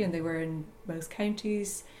country, and they were in most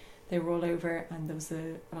counties. They were all over, and there was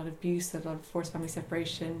a lot of abuse, a lot of forced family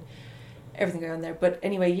separation, everything going on there. But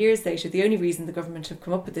anyway, years later, the only reason the government have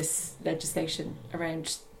come up with this legislation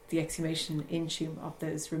around the exhumation in Tuam of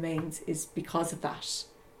those remains is because of that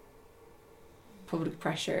public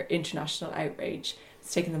pressure, international outrage.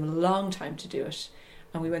 It's taken them a long time to do it,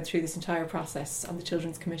 and we went through this entire process on the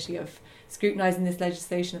Children's Committee of scrutinising this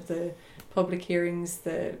legislation, of the public hearings,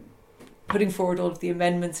 the putting forward all of the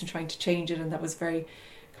amendments and trying to change it, and that was very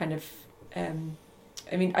kind of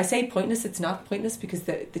I mean, I say pointless, it's not pointless, because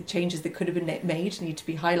the changes that could have been made need to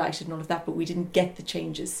be highlighted and all of that, but we didn't get the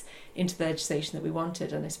changes into the legislation that we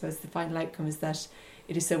wanted. And I suppose the final outcome is that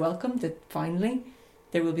it is so welcome that finally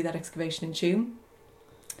there will be that excavation in Tuam.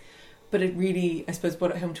 But it really, I suppose,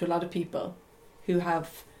 brought it home to a lot of people who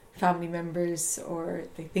have family members, or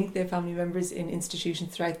they think they have family members in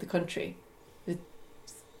institutions throughout the country. It's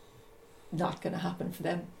not going to happen for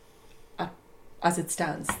them as it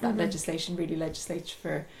stands. That legislation really legislates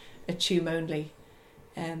for a Tuam only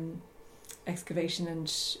excavation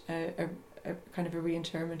and a kind of a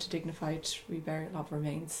reinterment, a dignified reburial of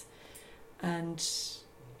remains. And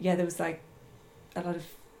yeah, there was like a lot of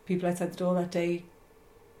people outside the door that day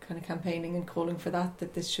kind of campaigning and calling for that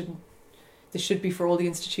this should be for all the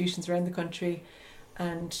institutions around the country.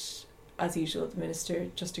 And as usual, the minister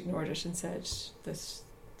just ignored it and said that that's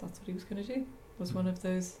what he was going to do. Was one of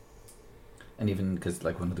those. And even because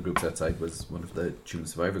like one of the groups outside was one of the Tuam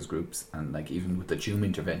survivors groups, and like even with the Tuam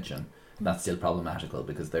intervention, that's still problematical,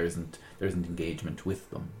 because there isn't engagement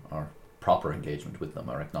with them, or proper engagement with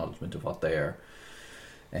them, or acknowledgement of what their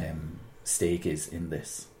stake is in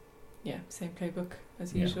this. Yeah, same playbook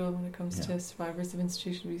as usual when it comes to survivors of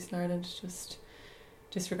institutional abuse in Ireland. Just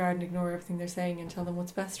disregard and ignore everything they're saying and tell them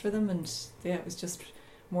what's best for them. And yeah, it was just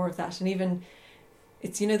more of that. And even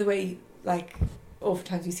it's, you know, the way like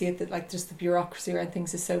oftentimes you see it that like just the bureaucracy around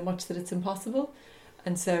things is so much that it's impossible.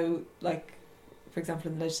 And so like, for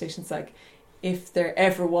example, in the legislation, it's like if there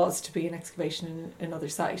ever was to be an excavation in another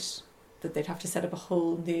site, that they'd have to set up a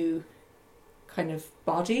whole new kind of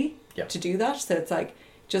body to do that. So it's like,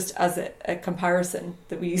 just as a comparison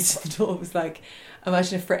that we used at the door, was like,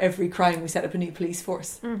 imagine if for every crime we set up a new police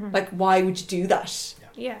force. Like, why would you do that?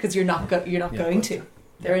 Yeah, because you're not going to.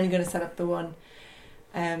 They're only going to set up the one.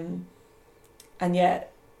 And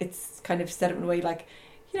yet it's kind of set up in a way like,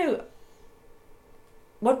 you know,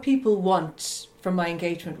 what people want from my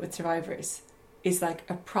engagement with survivors is like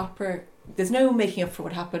a proper, there's no making up for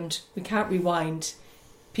what happened. We can't rewind.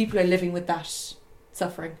 People are living with that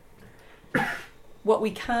suffering. What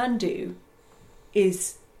we can do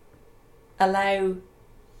is allow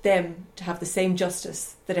them to have the same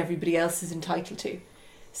justice that everybody else is entitled to.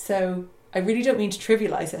 So I really don't mean to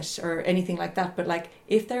trivialise it or anything like that, but like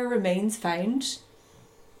if there are remains found,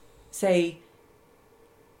 say,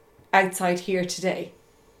 outside here today,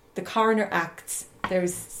 the coroner acts,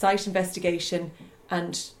 there's site investigation,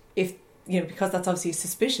 and if, you know, because that's obviously a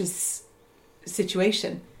suspicious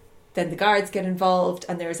situation, then the guards get involved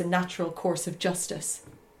and there is a natural course of justice.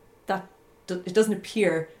 That it doesn't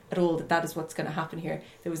appear at all that is what's going to happen here.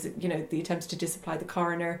 There was, you know, the attempts to disapply the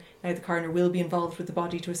coroner. Now the coroner will be involved with the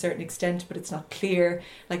body to a certain extent, but it's not clear.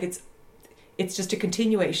 Like it's just a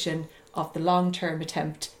continuation of the long-term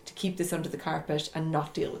attempt to keep this under the carpet and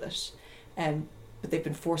not deal with it. But they've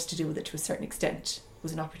been forced to deal with it to a certain extent. It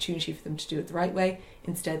was an opportunity for them to do it the right way.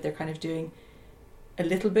 Instead, they're kind of doing a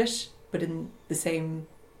little bit, but in the same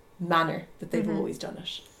manner that they've always done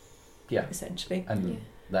it. Yeah, essentially. And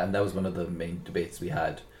that was one of the main debates we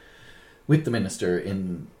had with the minister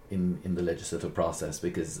in the legislative process,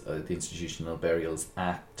 because the Institutional Burials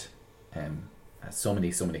Act has so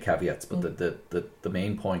many caveats, but the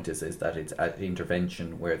main point is that it's an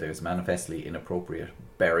intervention where there's manifestly inappropriate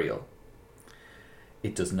burial.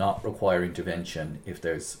 It does not require intervention if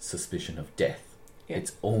there's suspicion of death. Yeah.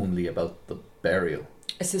 It's only about the burial.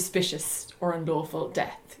 A suspicious or unlawful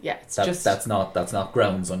death. Yeah, that's not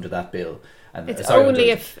grounds under that bill. And it's only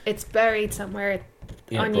if it's buried somewhere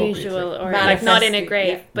unusual or like not in a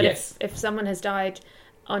grave. But if someone has died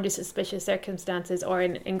under suspicious circumstances or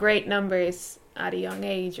in great numbers at a young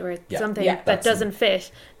age or something that doesn't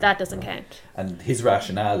fit, that doesn't count. And his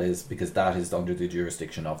rationale is because that is under the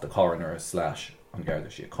jurisdiction of the coroner / An Garda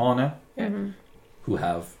Síochána, who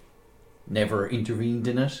have never intervened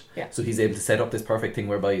in it. Yeah. So he's able to set up this perfect thing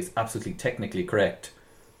whereby he's absolutely technically correct,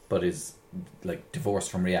 but is like divorced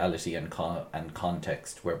from reality and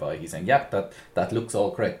context, whereby he's saying, yeah, that looks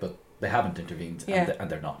all correct, but they haven't intervened, and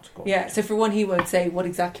they're not going. Yeah, so for one, he won't say what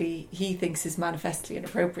exactly he thinks is manifestly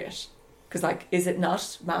inappropriate. Because, like, is it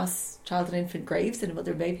not mass child and infant graves in a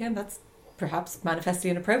mother and baby home? That's perhaps manifestly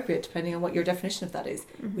inappropriate, depending on what your definition of that is.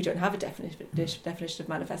 Mm-hmm. We don't have a definition of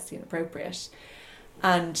manifestly inappropriate.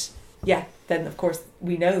 And, yeah, then, of course,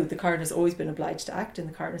 we know the coroner's always been obliged to act. In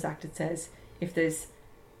the Coroner's Act, it says if there's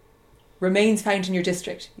remains found in your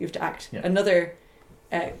district, you have to act. Yeah. Another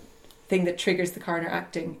thing that triggers the coroner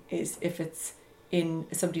acting is if it's in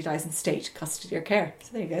somebody dies in state custody or care.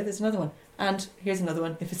 So there you go, there's another one. And here's another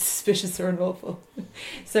one, if it's suspicious or unlawful.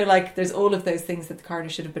 So, like, there's all of those things that the coroner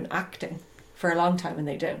should have been acting for a long time, and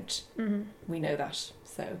they don't. Mm-hmm. We know that.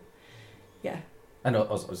 So, yeah. And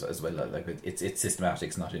as well, like it's systematic.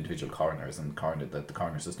 It's not individual coroners, and the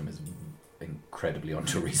coroner system is incredibly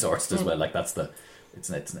under-resourced as well. Like it's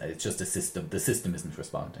just a system. The system isn't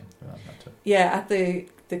responding. Yeah, at the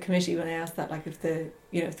committee when I asked that, like, if the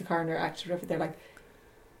coroner acted or whatever, they're like,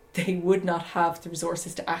 they would not have the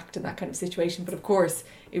resources to act in that kind of situation. But of course,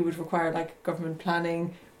 it would require like government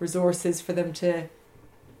planning, resources for them to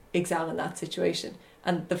examine that situation.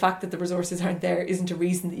 And the fact that the resources aren't there isn't a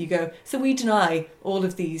reason that you go, so we deny all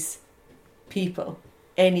of these people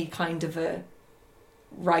any kind of a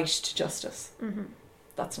right to justice. Mm-hmm.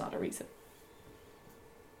 That's not a reason.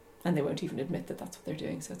 And they won't even admit that that's what they're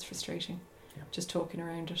doing, so it's frustrating. Yeah. Just talking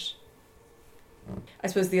around it. I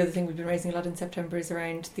suppose the other thing we've been raising a lot in September is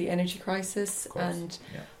around the energy crisis. And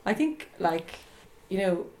I think, like, you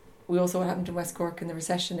know, we also what happened in West Cork in the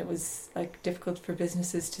recession, it was like difficult for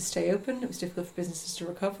businesses to stay open, it was difficult for businesses to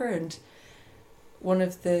recover, and one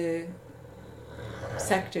of the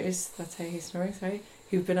sectors, that's how he's snoring, sorry,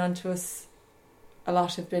 who've been on to us a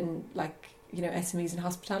lot have been like, you know, SMEs and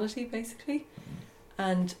hospitality basically.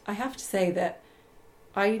 And I have to say that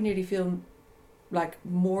I nearly feel like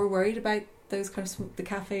more worried about those kind of the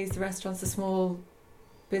cafes, the restaurants, the small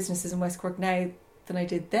businesses in West Cork now than I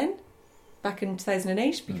did then, back in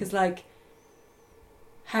 2008, because like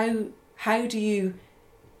how do you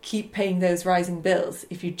keep paying those rising bills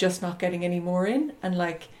if you're just not getting any more in? And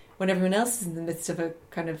like when everyone else is in the midst of a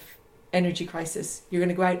kind of energy crisis, you're going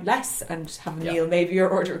to go out less and have a meal maybe, or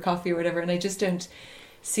order a coffee or whatever. And I just don't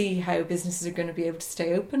see how businesses are going to be able to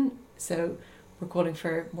stay open. So we're calling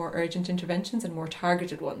for more urgent interventions and more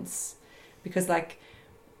targeted ones. Because like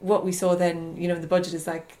what we saw then, you know, in the budget is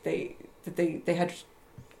like they had,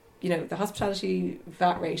 you know, the hospitality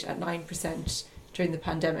VAT rate at 9% during the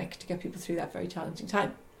pandemic to get people through that very challenging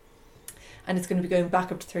time. And it's going to be going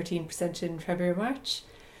back up to 13% in February, March.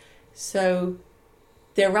 So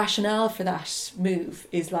their rationale for that move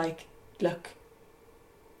is like, look,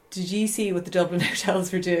 did you see what the Dublin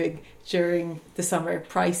hotels were doing during the summer?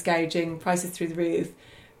 Price gouging, prices through the roof.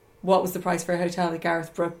 What was the price for a hotel at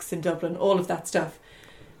Gareth Brooks in Dublin? All of that stuff.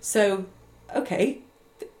 So, okay,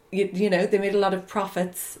 you know, they made a lot of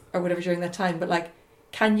profits or whatever during that time, but like,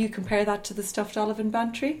 can you compare that to the Stuffed Olive in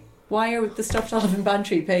Bantry? Why are the Stuffed Olive in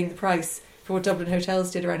Bantry paying the price for what Dublin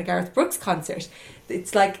hotels did around a Gareth Brooks concert?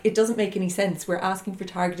 It's like, it doesn't make any sense. We're asking for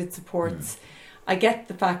targeted supports. I get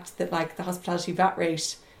the fact that like the hospitality VAT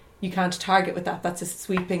rate, you can't target with that. That's a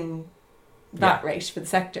sweeping VAT rate for the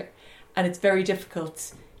sector. And it's very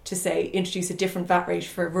difficult to say introduce a different VAT rate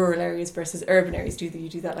for rural areas versus urban areas. You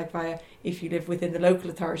do that like via if you live within the local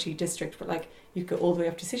authority district, but like you go all the way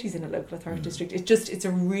up to cities in a local authority district. It's a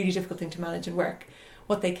really difficult thing to manage and work.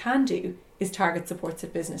 What they can do is target supports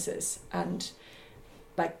at businesses, and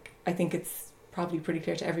like I think it's probably pretty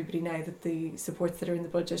clear to everybody now that the supports that are in the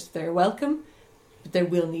budget, they're welcome, but there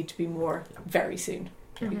will need to be more very soon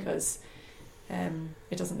because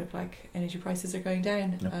it doesn't look like energy prices are going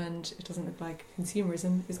down, and it doesn't look like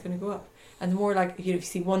consumerism is going to go up. And the more like, you know, if you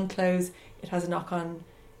see one close, it has a knock-on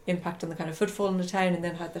impact on the kind of footfall in the town, and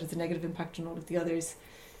then that has a negative impact on all of the others.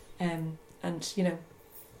 And you know,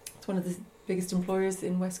 it's one of the biggest employers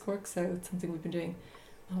in West Cork, so it's something we've been doing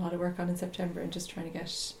a lot of work on in September, and just trying to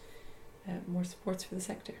get more supports for the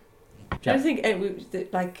sector. I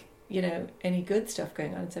think like, you know, any good stuff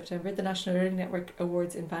going on in September. The National Learning Network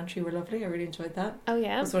Awards in Bantry were lovely. I really enjoyed that. Oh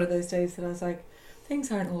yeah. It was one of those days that I was like, things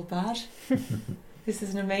aren't all bad. This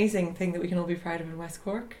is an amazing thing that we can all be proud of in West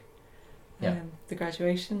Cork. The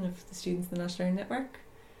graduation of the students in the National Learning Network.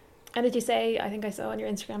 And did you say, I think I saw on your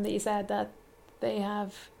Instagram that you said that they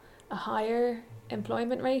have a higher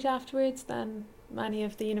employment rate afterwards than many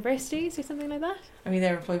of the universities or something like that? I mean,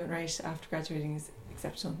 their employment rate after graduating is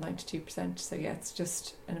exceptional, 92%. So yeah, it's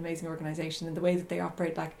just an amazing organisation, and the way that they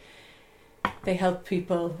operate, like they help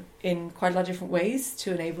people in quite a lot of different ways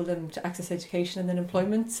to enable them to access education and then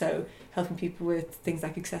employment. So helping people with things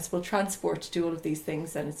like accessible transport to do all of these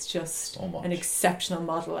things, and it's just an exceptional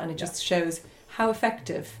model, and it just shows how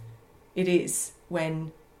effective it is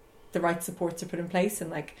when the right supports are put in place.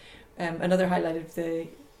 And like another highlight of the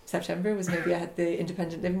September was maybe I had the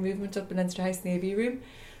independent living movement up in Leinster House in the AV room,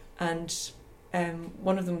 and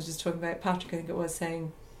one of them was just talking about, Patrick I think it was,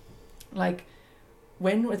 saying like,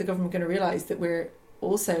 when are the government going to realise that we're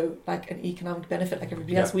also like an economic benefit like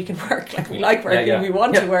everybody else? We can work, like we like working and we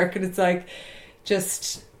want to work, and it's like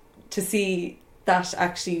just to see that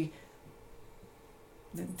actually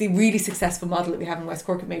the really successful model that we have in West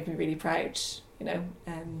Cork, it made me really proud, you know.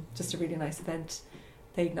 Just a really nice event.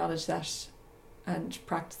 They acknowledge that and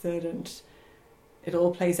practice it, and it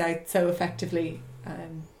all plays out so effectively.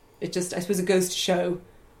 It just, I suppose it goes to show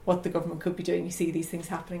what the government could be doing. You see these things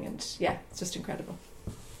happening, and yeah, it's just incredible.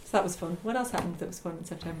 So that was fun. What else happened that was fun in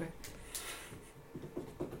September?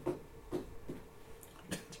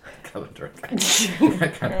 Calendar.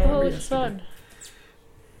 Oh, it's fun.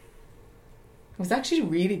 It was actually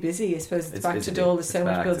really busy. I suppose it's back busy. To Dole. There's so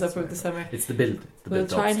much builds up over the summer. It's the build. We'll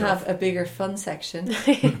try and have a bigger fun section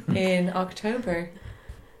in October.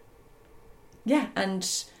 Yeah, and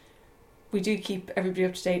we do keep everybody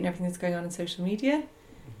up to date and everything that's going on in social media.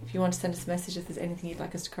 If you want to send us a message, if there's anything you'd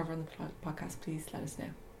like us to cover on the podcast, please let us know.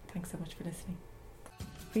 Thanks so much for listening.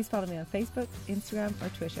 Please follow me on Facebook, Instagram or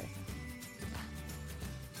Twitter.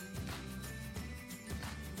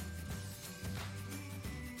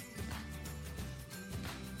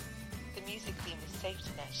 The music theme is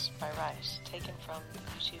Safety Net by Riot, taken from the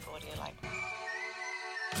YouTube audio library.